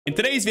In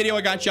today's video,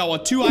 I got y'all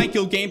with 2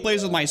 high-kill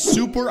gameplays with my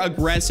super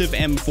aggressive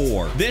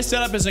M4. This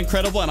setup is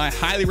incredible, and I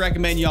highly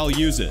recommend y'all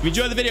use it. If you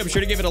enjoyed the video, be sure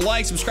to give it a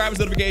like, subscribe with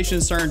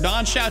notifications turned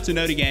on. Shout out to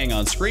Noti Gang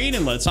on screen,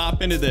 and let's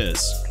hop into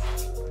this.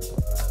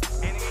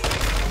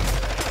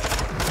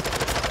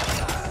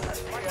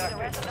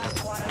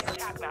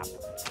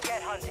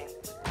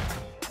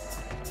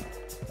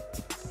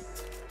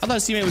 I thought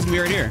his teammate was gonna be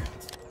right here.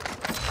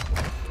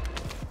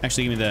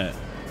 Actually, give me that.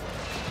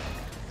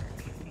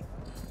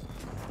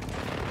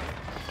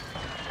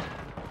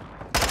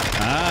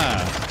 Ah,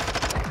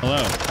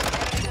 hello.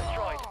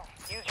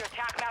 Use your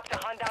attack map to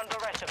hunt down the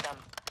rest of them.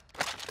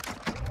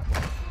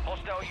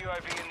 Hostile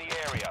UAV in the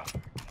area.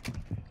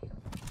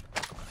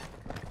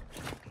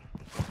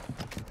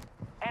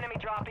 Enemy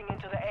dropping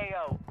into the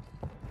AO.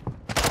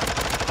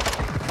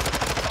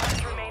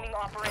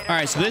 All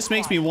right, so this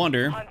makes me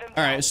wonder.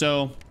 All right,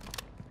 so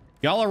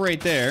y'all are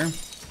right there.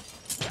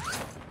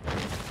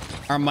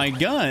 Are my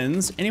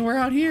guns anywhere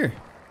out here?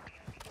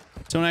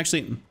 Someone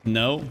actually,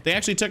 no, they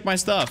actually took my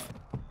stuff.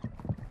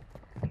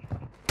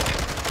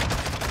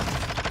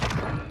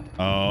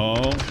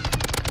 Oh.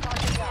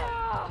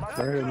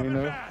 Sorry,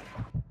 Nino.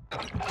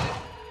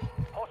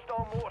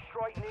 Hostile mortar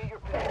strike near your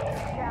position.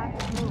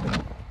 Gas is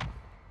moving.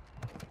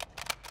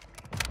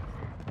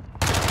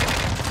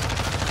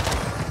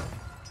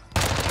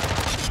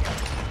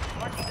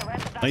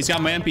 He's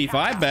got my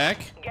MP5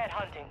 back. Get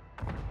hunting.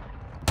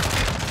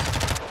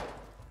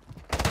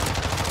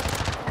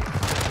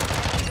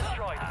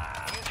 Destroyed.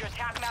 Use your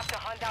attack map to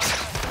hunt down.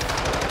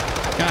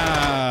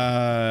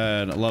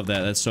 God, I love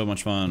that. That's so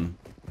much fun.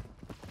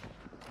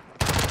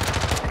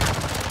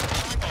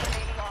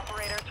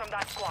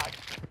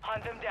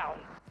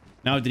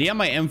 Now, did he have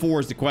my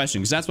M4 is the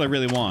question, because that's what I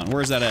really want.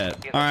 Where's that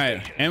at? All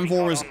right,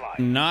 M4 was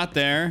not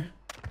there.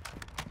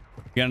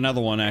 We got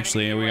another one,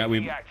 actually.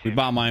 We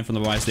bought mine from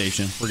the buy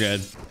station. We're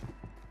good.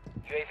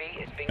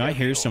 I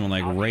hear someone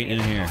like right in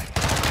here.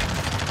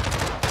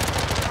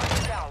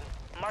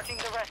 Marking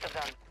the rest of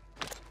them.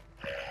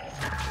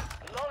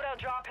 Loadout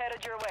drop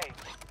headed your way.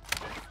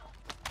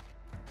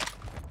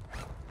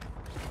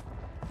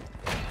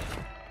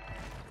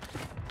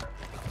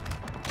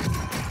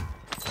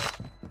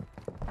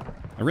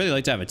 I really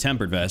like to have a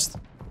tempered vest.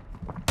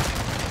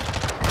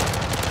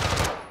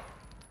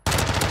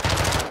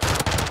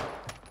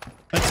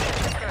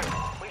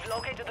 We've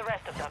located the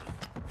rest of them.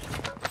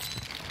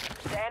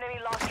 The enemy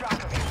lost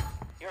track of you.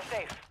 You're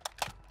safe.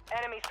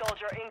 Enemy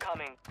soldier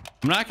incoming.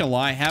 I'm not gonna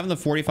lie, having the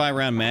 45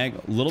 round mag,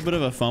 a little bit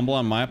of a fumble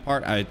on my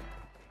part. I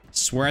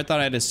swear I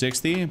thought I had a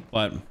 60,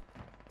 but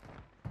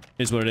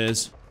here's what it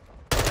is.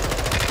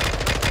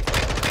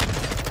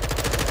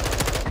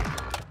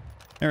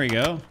 There we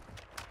go.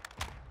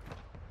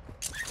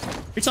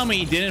 You're telling me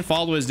he didn't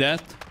fall to his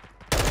death?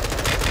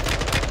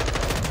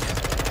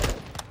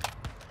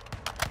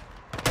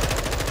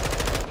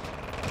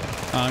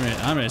 Oh,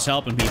 I'm just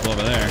helping people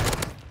over there.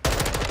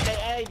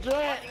 Hey, Joy!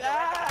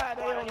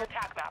 They're on your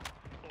attack map.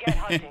 Get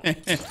hunting.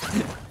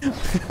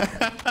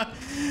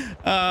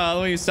 The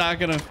way he was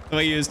talking. The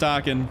way he was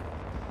talking.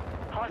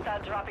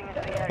 Hostile dropping into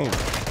the area.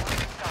 Oh.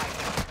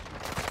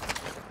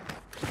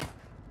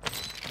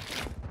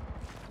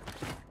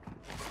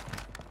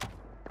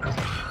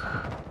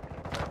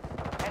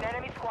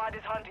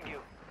 Is hunting you.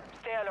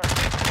 Stay alert.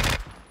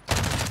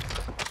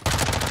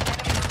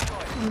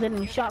 I'm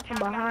getting shot from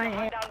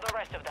behind. Down the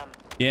rest of them.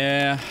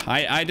 Yeah,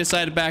 I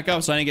decided to back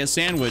up so I didn't get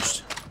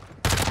sandwiched.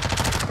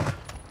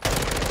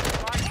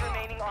 Mark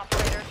remaining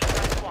operators to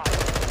that squad.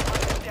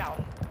 Hunt them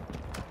down.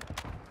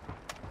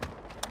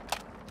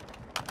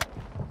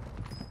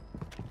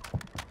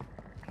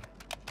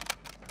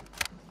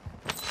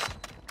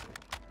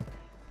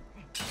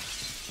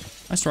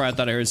 I swear I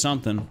thought I heard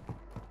something.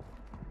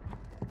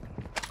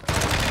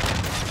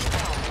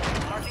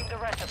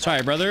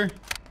 Sorry, brother.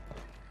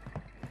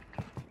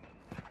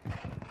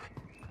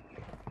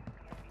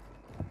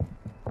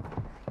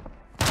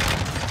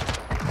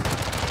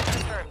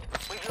 Confirmed.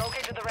 We've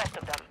located the rest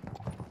of them.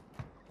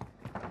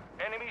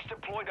 Enemies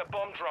deployed a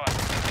bomb drive.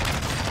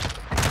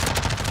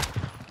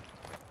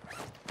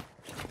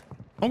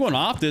 I'm going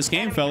off this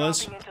game,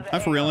 fellas. I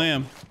for real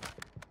am.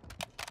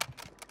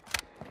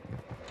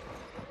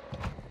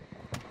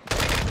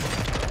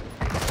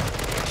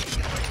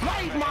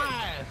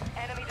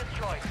 Enemy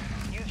destroyed.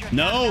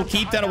 No,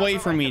 keep that away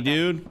from me,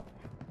 dude.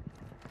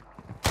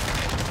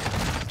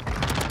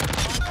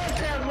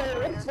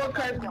 Hunt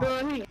them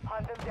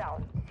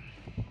down.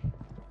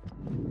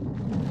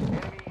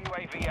 Enemy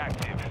UAV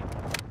active.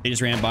 They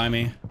just ran by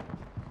me.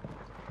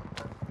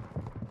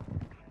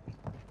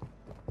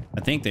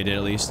 I think they did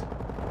at least.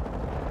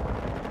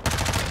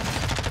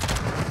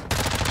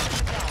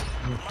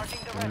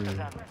 Marking the rest of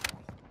them.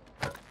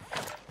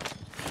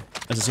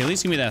 As I say, at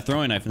least give me that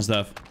throwing knife and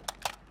stuff.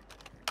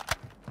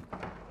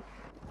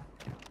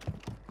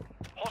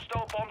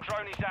 Hostile bomb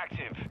drone is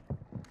active.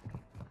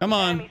 Come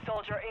on. Enemy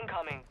soldier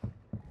incoming.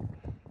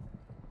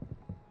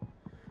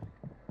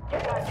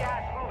 Get that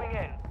gas moving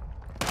in.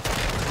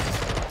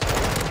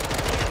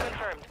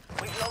 Confirmed.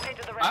 We've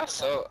located the rest. I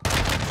saw.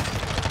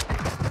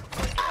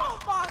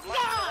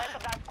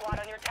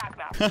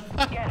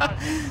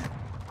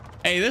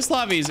 Hey, this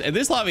lobby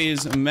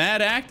is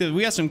mad active.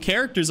 We got some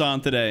characters on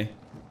today.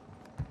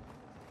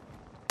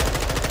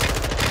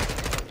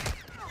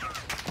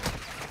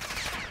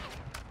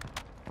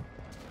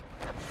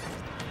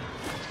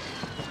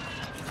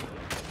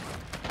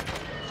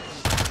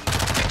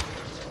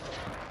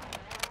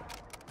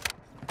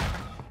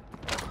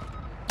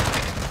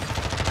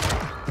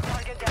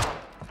 Target down.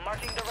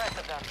 Marking the rest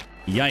of them.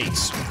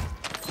 Yikes.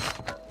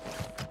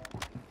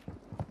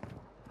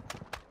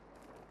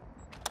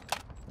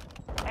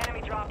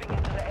 Enemy dropping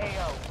into the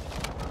AO.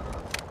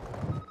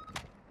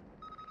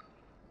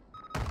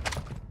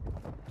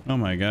 Oh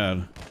my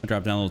god. I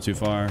dropped down a little too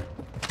far.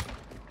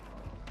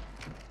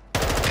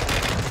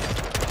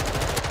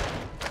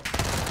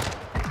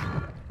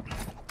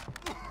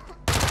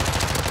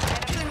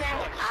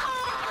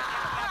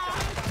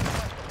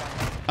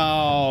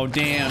 Oh,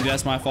 damn.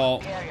 That's my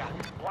fault. Area.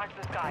 Watch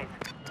the skies.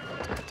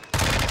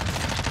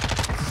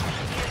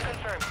 Here's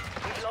confirmed.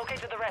 We've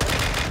located the rest.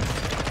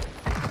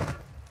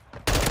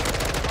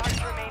 Mark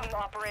remaining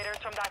operators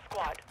from that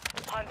squad.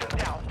 Hunt them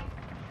down.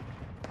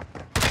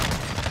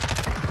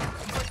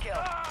 Good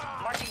kill.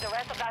 Marking the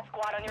rest of that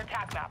squad on your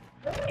tac map.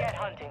 Get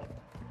hunting.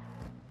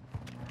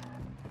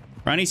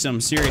 I need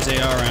some serious AR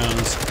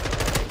rounds.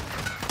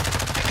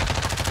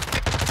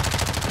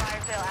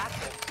 Fire sale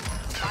active.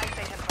 Buy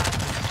station class.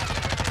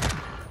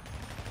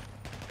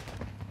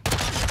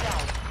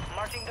 Down.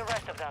 Marking the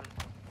rest of them.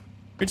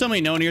 You're telling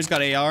me no one here's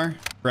got AR,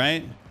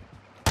 right?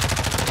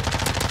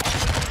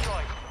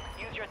 Destroyed.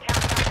 Use your tac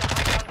map to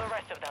hunt down the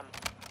rest of them.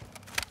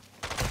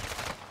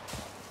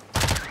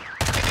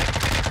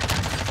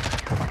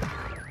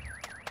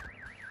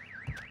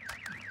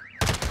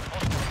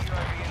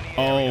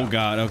 Oh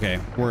god, okay.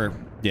 We're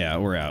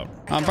out.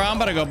 I'm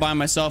about to go buy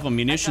myself a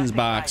munitions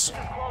box.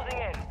 Closing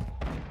in.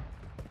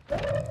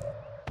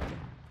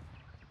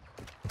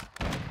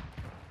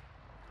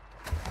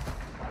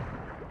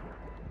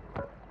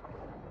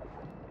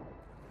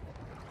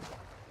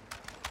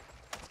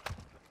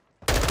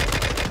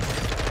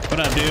 What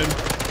up, dude?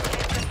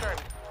 Case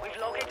confirmed. We've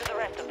located the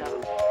rest of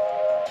them.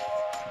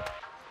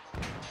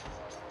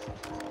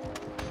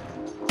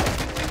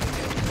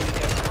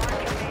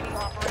 Remaining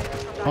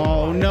operators from that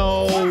Oh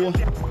no.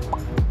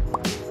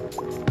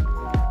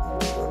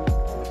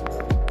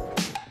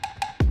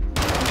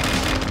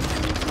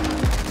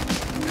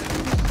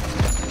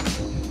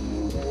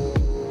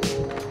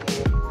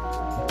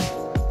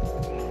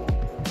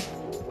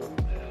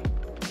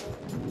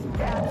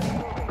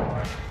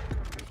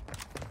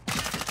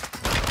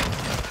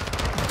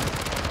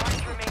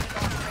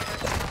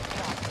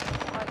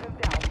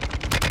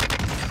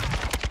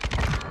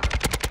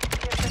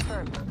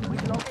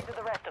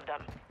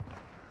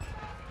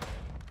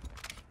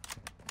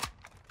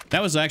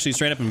 That was actually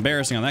straight up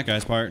embarrassing on that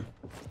guy's part.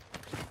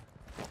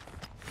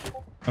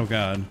 Oh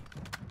god.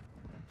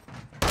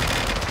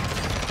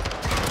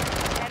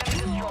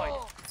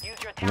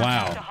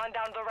 Wow.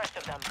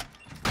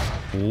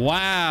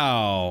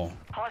 Wow.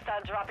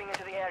 Hostile dropping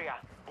into the area.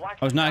 Watch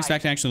I was the not skies.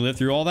 expecting to actually live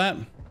through all that.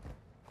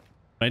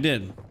 But I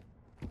did.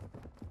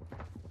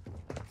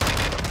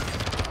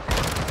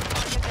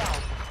 Target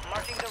down.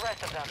 Marking the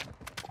rest of them.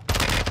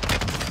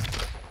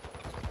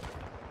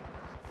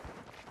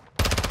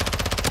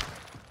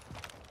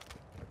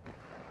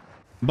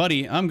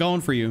 Buddy, I'm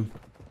going for you.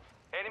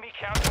 Enemy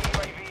counter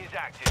UAV is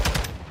active.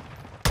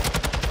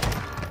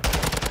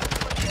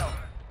 Kill.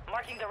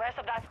 Marking the rest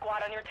of that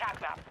squad on your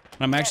tac map.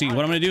 I'm actually, what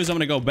I'm going to do is I'm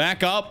going to go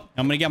back up.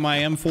 I'm going to get my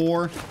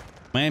M4,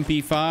 my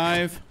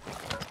MP5,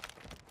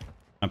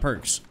 my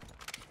perks.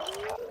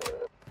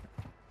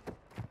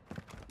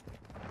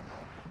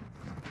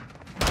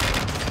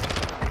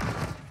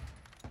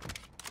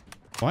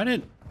 Why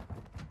did...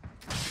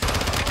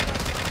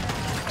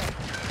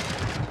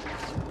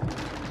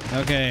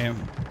 Okay.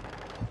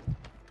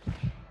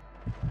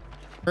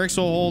 Perks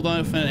will hold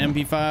on for an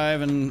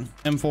MP5 and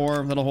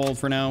M4. That'll hold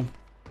for now.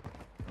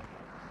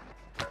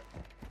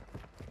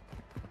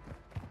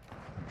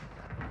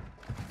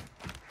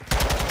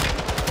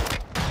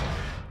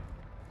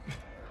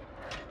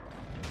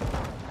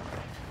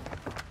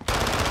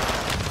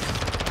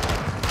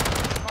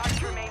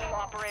 Mark remaining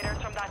operators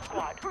from that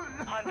squad.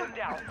 Hunt them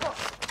down.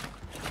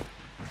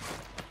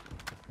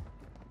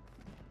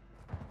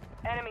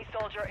 Enemy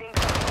soldier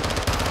incoming.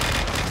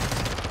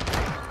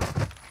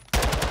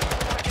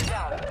 Target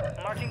down.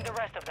 Marking the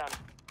rest of them.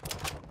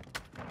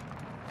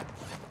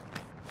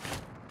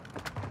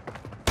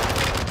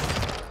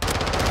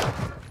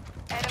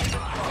 Enemy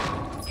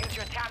destroyed. Use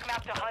your tac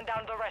map to hunt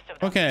down the rest of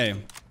them. Okay.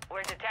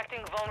 We're detecting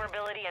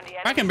vulnerability in the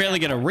enemy. I can barely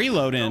get a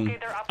reload in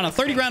Locate their on a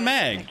 30 round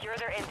mag. Secure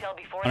their intel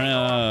before On they go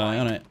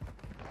online.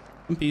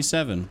 a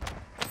MP7.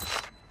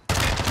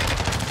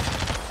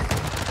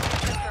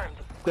 Confirmed.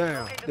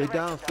 Damn, Locate they the rest of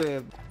them.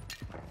 downstairs.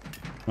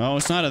 Well,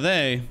 it's not a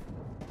they.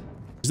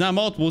 It's not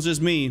multiple, it's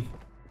just me.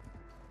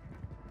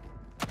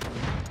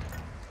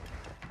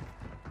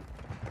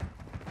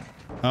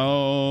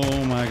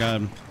 Oh my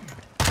god.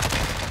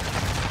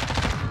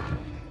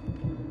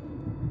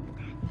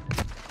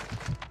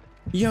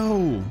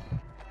 Yo.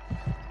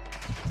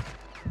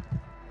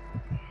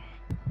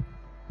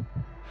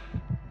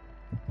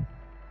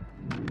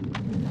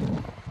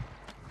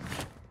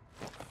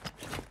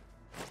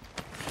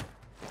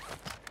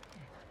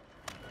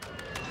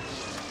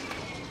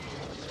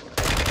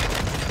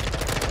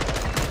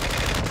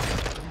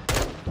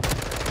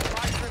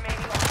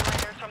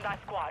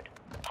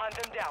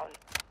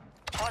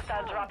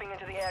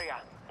 area.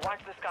 Watch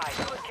the sky.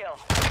 Good kill.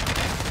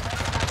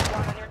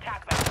 One on your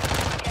attack map.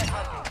 Get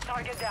hunting.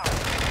 Target down.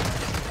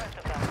 Rest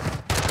of them.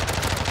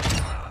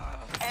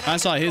 I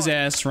saw his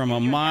ass from a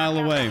mile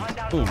away.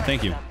 Ooh,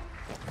 thank you.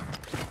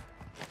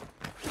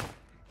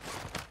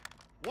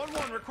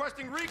 1-1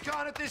 requesting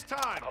recon at this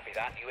time. Copy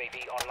that.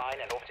 UAV online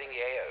and orbiting the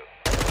AO.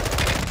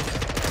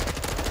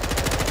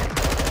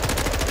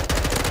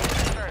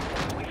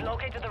 We've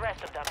located the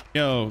rest of them.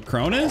 Yo,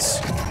 Cronus?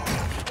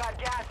 Got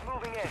gas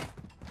moving in.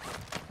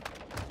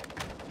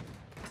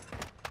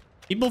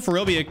 People for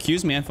real be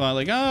accused me. I thought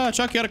like, oh,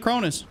 Chuck, you got a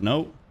Cronus.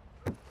 Nope.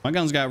 My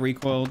gun's got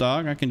recoil,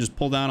 dog. I can just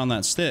pull down on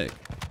that stick.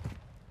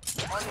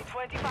 Only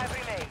 25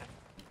 remain.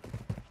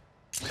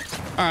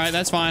 All right,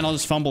 that's fine. I'll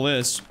just fumble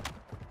this.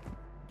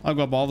 I'll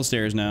go up all the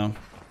stairs now.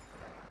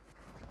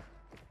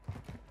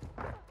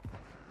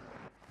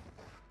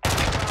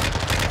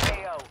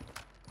 AO.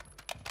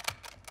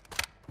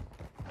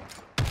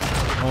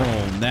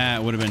 Oh,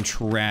 that would have been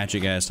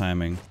tragic ass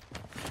timing.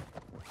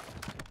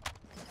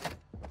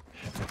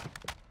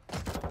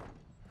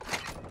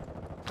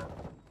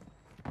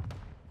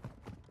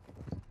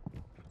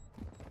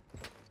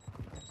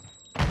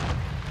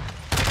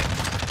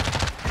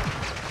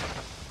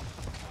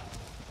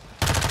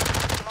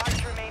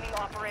 March remaining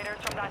operators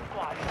from that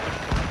squad.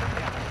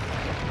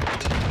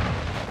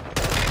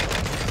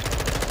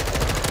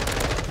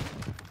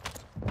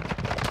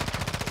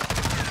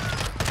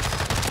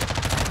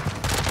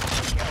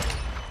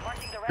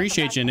 Marking the rest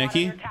Appreciate of you, that squad Nikki.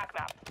 on your attack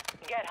map.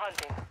 Get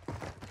hunting.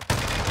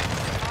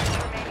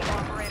 March remaining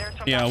operators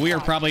from Yeah, that we are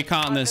squad. probably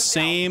caught in the Hunt them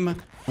down.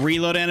 same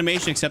reload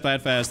animation, except I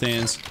had fast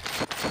hands.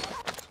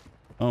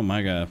 Oh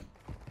my god.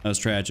 That was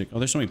tragic. Oh,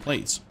 there's so many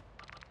plates.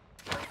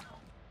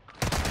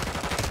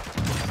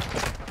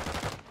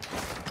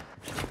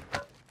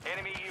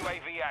 Enemy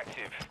UAV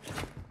active.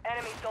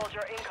 Enemy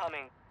soldier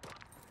incoming.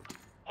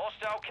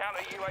 Hostile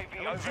counter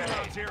UAV overhead.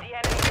 The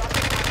enemy dropped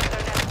into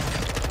their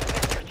network.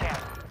 Missed your chance.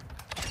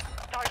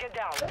 Target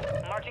down.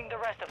 Marching the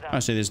rest of them. I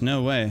say there's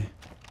no way.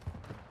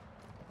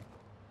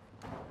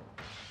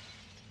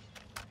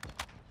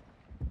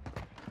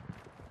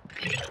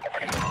 You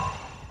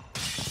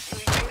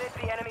evaded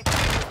the enemy.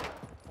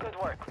 Good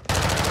work.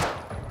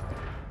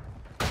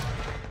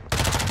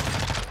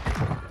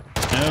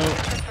 No.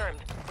 Confirmed.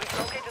 We've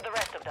located the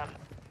rest of them.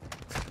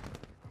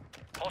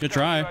 Good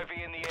try.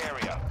 UAV in the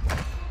area.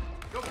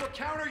 Go for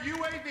counter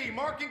UAV,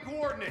 marking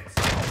coordinates.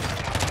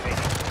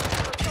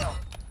 Good kill.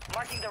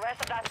 Marking the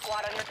rest of that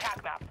squad on your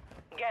attack map.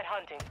 Get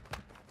hunting.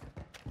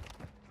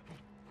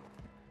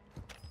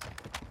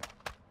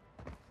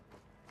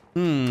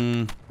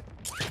 Hmm.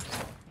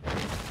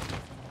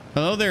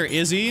 Hello there,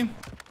 Izzy.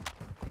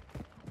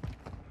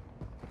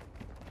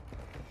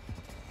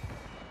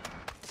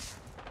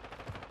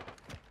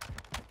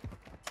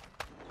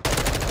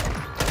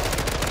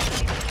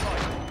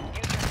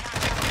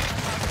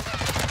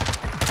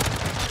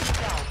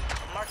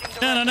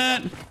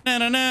 Na-na-nat,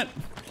 na-na-nat.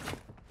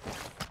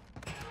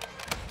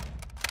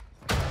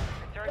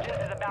 Resurgence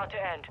is about to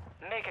end.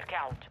 Make it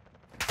count.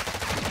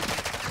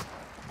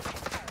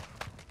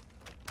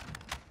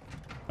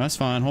 That's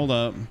fine. Hold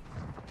up.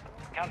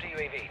 Counter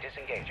UAV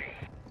disengaging.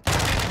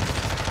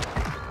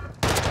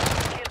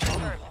 Kill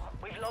confirmed.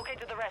 We've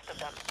located the rest of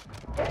them.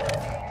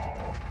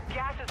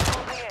 Gas is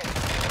closing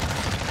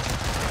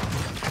in.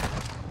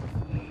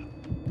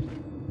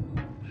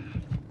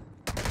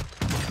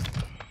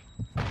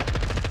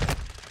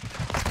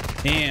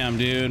 Damn,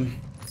 dude.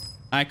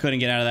 I couldn't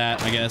get out of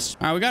that, I guess.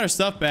 All right, we got our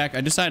stuff back.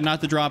 I decided not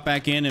to drop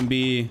back in and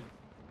be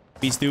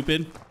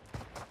stupid.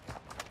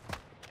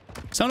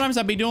 Sometimes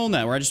I'd be doing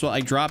that, where I just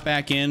like drop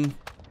back in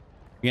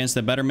against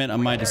the betterment of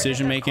my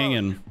decision making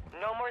and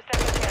No more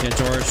second get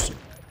chances. torched.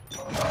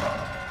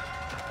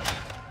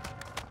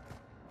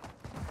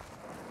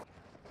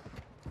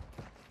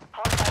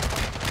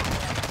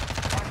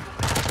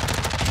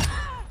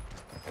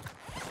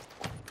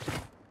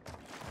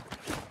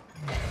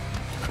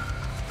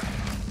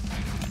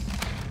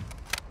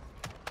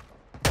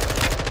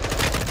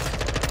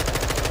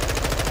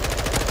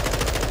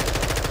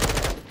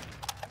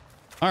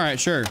 All right,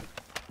 sure.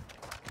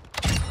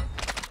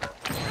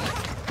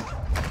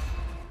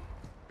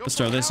 Let's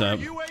throw this up.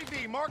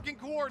 UAV marking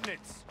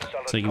coordinates.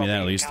 Solid So you give me that at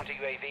copy. least. Counter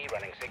UAV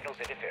running signals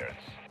interference.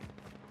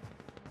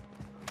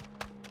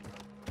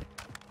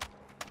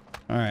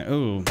 All right.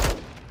 Ooh.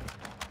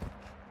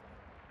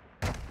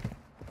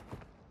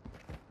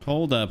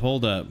 Hold up.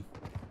 Hold up.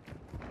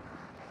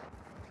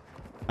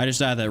 I just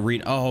had that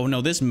read. Oh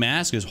no, this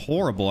mask is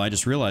horrible. I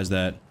just realized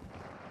that.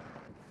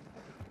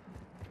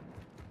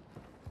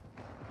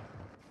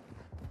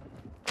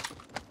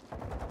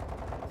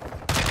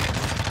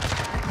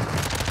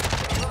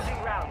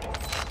 Closing round.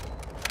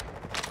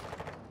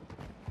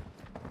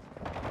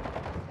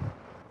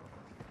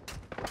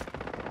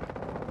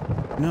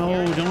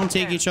 No, don't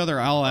take each other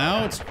all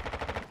out.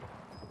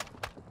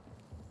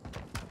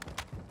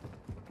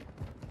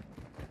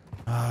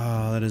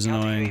 Oh, that is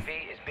Counter annoying.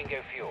 UAV is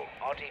bingo fuel.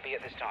 RTB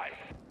at this time.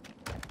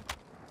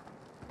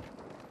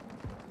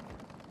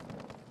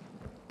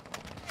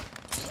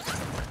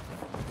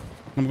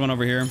 I'm going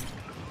over here.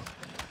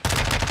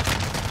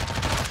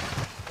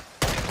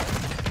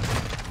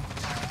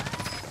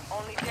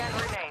 Only 10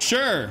 remain.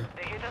 Sure.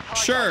 They hit us hard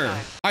Sure. that All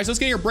time. right, so let's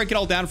get here, break it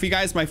all down for you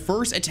guys. My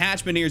first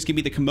attachment here is going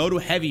to be the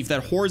Komodo Heavy for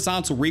that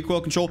horizontal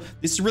recoil control.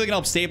 This is really going to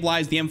help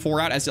stabilize the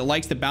M4 out as it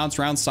likes to bounce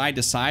around side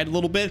to side a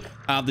little bit.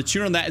 The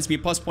tune on that is going to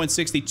be a plus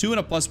 0.62 and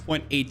a plus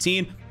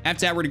 0.18.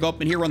 After that, we're going to go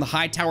up in here on the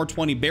high tower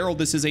 20 barrel.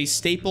 This is a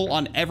staple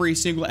on every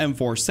single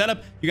M4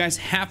 setup. You guys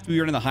have to be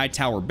running the high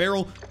tower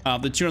barrel.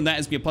 The tune on that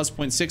is going to be a plus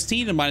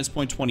 0.16 and minus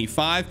 0.25.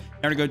 Now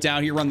we're going to go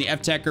down here, run the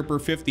FTAC Gripper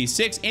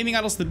 56, aiming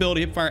idle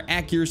stability, hipfire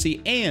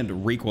accuracy,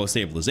 and recoil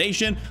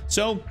stabilization.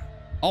 So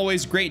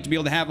always great to be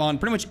able to have on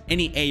pretty much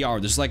any AR.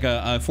 This is like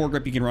a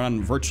foregrip you can run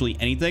on virtually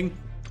anything.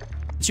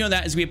 So, you know,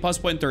 that is going to be a plus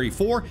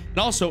 0.34 and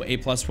also a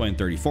plus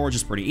 0.34, which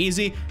is pretty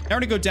easy. Now we're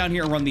going to go down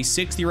here and run the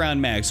 60 round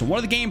mag. So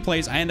one of the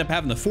gameplays, I end up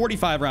having the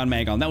 45 round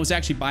mag on. That was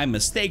actually by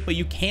mistake, but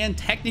you can,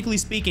 technically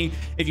speaking,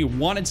 if you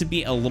want it to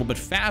be a little bit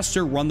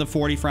faster, run the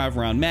 45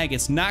 round mag.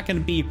 It's not going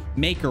to be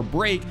make or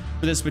break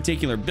for this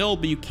particular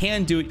build, but you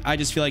can do it. I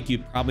just feel like you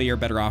probably are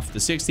better off with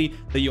the 60,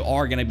 that you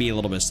are going to be a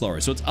little bit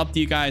slower. So it's up to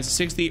you guys,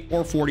 60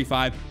 or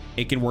 45.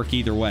 It can work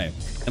either way.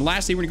 And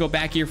lastly, we're gonna go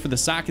back here for the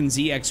Socken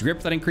ZX grip,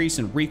 that increase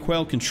in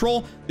recoil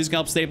control. This is gonna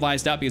help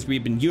stabilize it out because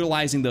we've been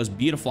utilizing those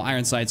beautiful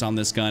iron sights on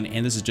this gun,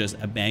 and this is just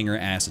a banger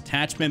ass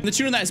attachment. And the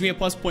tune on that is gonna be a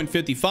plus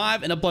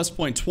 0.55 and a plus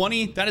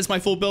 0.20. That is my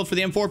full build for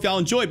the M4. If y'all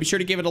enjoyed, be sure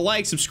to give it a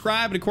like,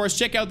 subscribe, and of course,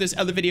 check out this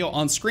other video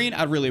on screen.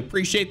 I'd really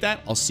appreciate that.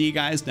 I'll see you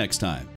guys next time.